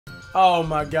Oh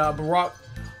my God, Barack.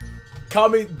 Call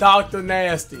me Dr.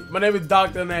 Nasty. My name is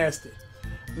Dr. Nasty.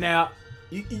 Now,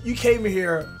 you came in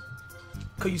here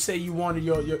because you say you wanted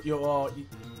your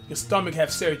stomach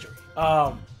have surgery.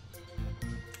 Let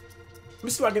me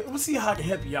see how I can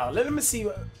help y'all. Let me see.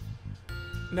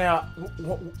 Now,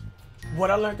 what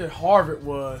I learned at Harvard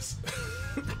was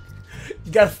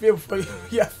you gotta feel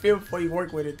before you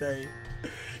work with anything.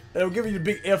 It'll give you the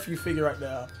big F you figure right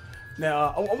now.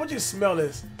 Now, I want you to smell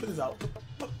this. Put this out.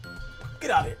 Get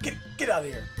out of here. Get out of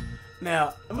here.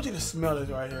 Now, I want you to smell this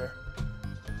right here.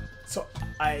 So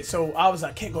I was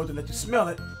like, can't go to let you smell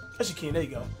it. Yes, you can. There you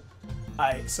go.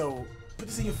 Alright, so put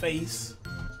this in your face.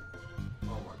 Oh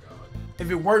my God.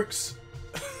 If it works,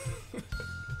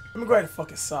 let me grab the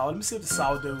fucking salt. Let me see what the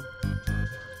salt do.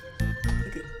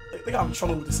 Look how I'm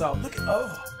trolling with the salt. Look at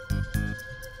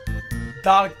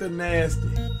Dr. Nasty.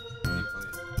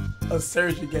 A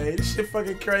surgery game. This shit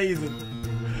fucking crazy.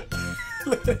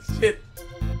 Look at that shit.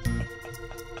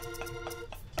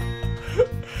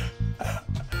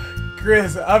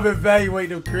 Chris, I'm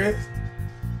evaluating him, Chris.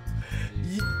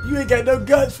 You ain't got no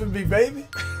guts for me, baby.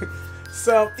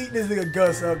 So I'm eating this nigga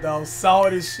guts up, dog.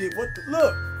 Salt and shit. What the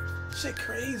look? Shit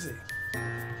crazy.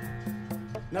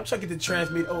 Now I'm trying to get the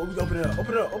transmit. Oh, we open it up.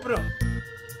 Open it up. Open it up.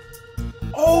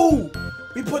 Oh!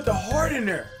 We put the heart in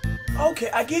there. Okay,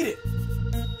 I get it.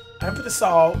 I put the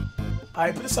salt.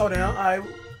 I put the salt down.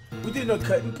 We did no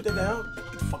cutting. Put that down.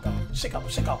 Get the fuck out. Shake off.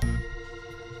 Shake off.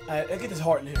 I get this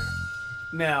heart in here.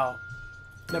 Now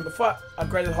before I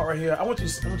grab this heart right here, I want you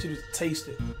to taste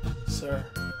it, sir.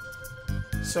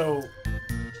 So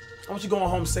I want you going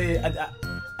home and say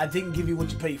I didn't give you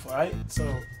what you paid for, right? So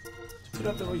just put it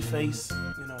up there on your face.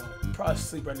 You know, you're probably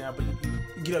asleep right now, but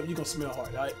you get up, you gonna smell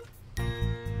heart, right?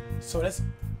 So that's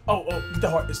oh, get the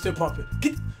heart. It's still pumping.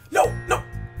 No.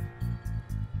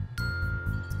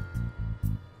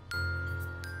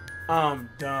 I'm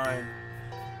done.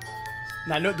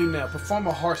 Now, don't do now. Perform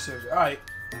a heart surgery. All right.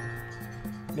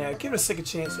 Now, give it a second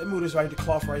chance. Let's move this right, the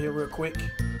cloth right here real quick.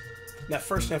 Now,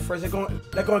 first, they're going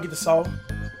to get the saw.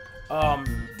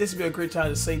 This would be a great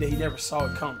time to say that he never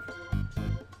saw it coming.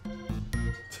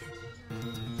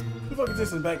 Who the fuck is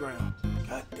this in the background?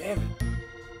 God damn it.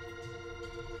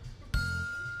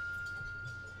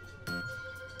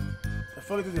 The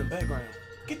fuck is this in the background?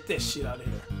 Get that shit out of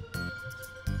here.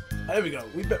 There we go.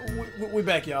 We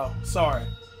back, y'all. Sorry.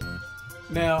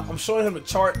 Now, I'm showing him the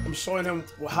chart. I'm showing him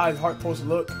how his heart supposed to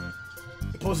look.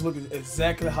 It's supposed to look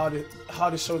exactly how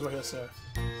this shows right here, sir.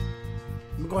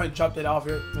 I'm gonna go ahead and drop that off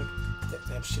here. Man, get that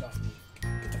damn shit off me.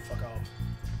 Get the fuck off.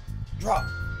 Drop.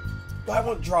 Why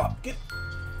won't drop? Get.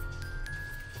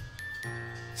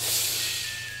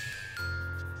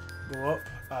 Go up.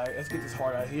 Alright, let's get this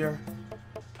heart out here.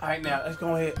 Alright, now, let's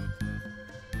go ahead.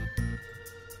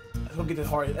 Let's go get this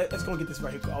heart. Let's go get this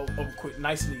right here over quick.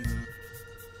 Nice and easy.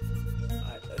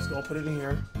 Let's go put it in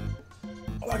here.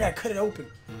 Oh, I gotta cut it open.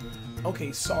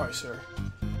 Okay, sorry, sir.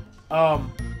 Now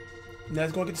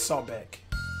let's go get the salt back.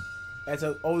 As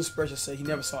an old expression say, he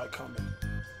never saw it coming.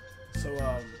 So,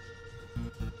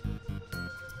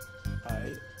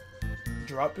 alright.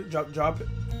 Drop it, drop it.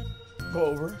 Go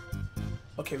over.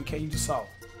 Okay, we can't use the salt.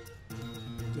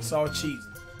 The salt cheese.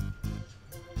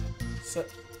 So,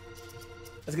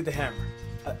 let's get the hammer.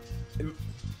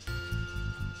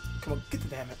 Come on, get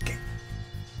the hammer. Okay.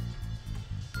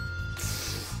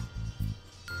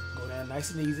 Go down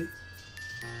nice and easy.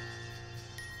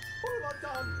 What have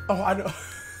I done? Oh, I know.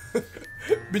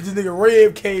 Bitch, this nigga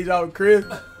rib cage out, Chris.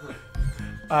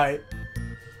 Alright.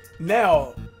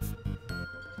 Now,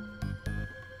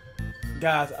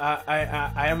 guys,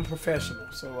 I am a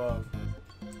professional, so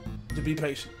to be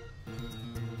patient.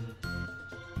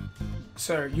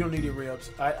 Sir, you don't need your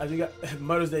ribs. I just got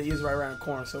Mother's Day is right around the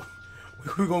corner, so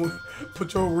we're gonna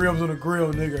put your ribs on the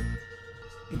grill, nigga.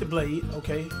 Get the blade,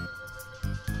 okay.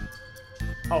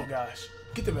 Oh gosh.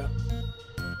 Get the belt.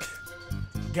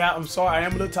 God, I'm sorry, I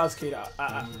am a little intoxicated.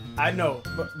 I know,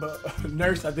 but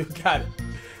nurse, I do got it.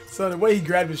 So the way he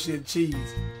grabbed the shit, cheese.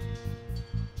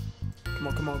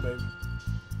 Come on, baby.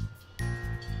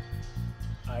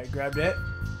 Alright, grab that.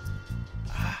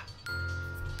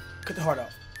 Cut the heart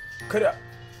out. Cut it out.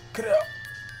 Cut it out.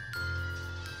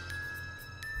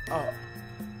 Oh.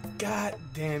 God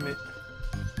damn it.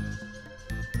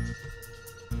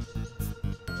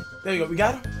 There you go. We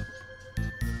got him.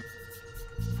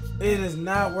 It is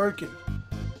not working.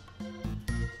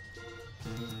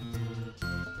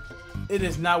 It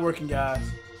is not working, guys.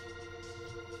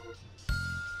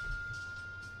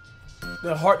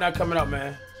 The heart not coming out,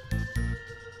 man.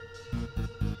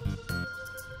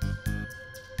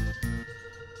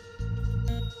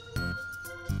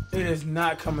 It It is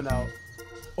not coming out.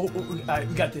 Oh, all right,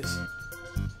 we got this.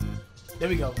 There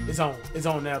we go. It's on. It's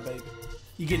on now, baby.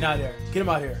 You getting out of there. Get him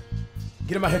out here.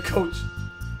 Get him out here, coach.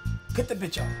 Cut the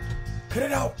bitch out. Cut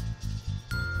it out.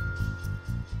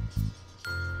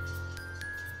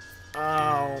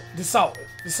 The salt.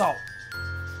 The salt.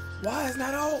 Why is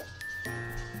not out?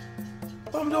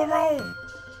 What I'm doing wrong?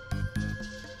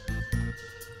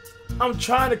 I'm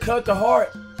trying to cut the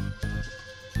heart.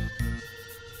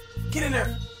 Get in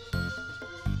there.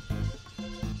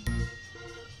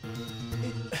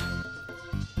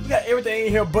 We got everything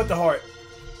in here but the heart.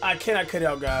 I cannot cut it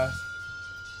out, guys.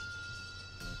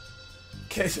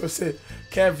 Okay, so it said,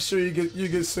 Cat, for sure you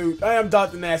get sued. I am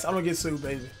Dr. Nasty. I don't get sued,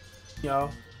 baby. Y'all.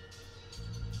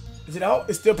 Is it out?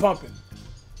 It's still pumping.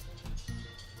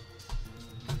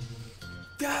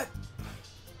 God.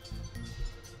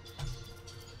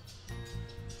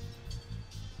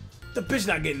 The bitch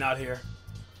not getting out here.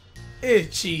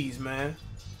 It's cheese, man.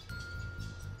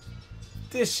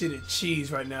 This shit is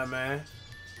cheese right now, man.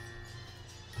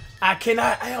 I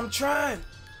cannot. I am trying.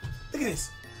 Look at this.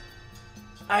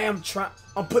 I am trying.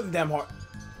 I'm putting damn hard.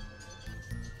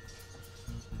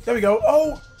 There we go.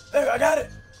 Oh, there, I got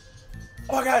it.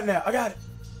 Oh, I got it now. I got it.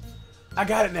 I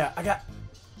got it now.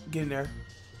 Get in there.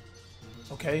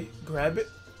 Okay, grab it.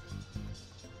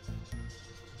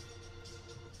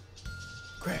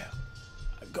 Grab.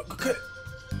 Go cut it.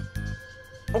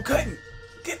 I'm cutting.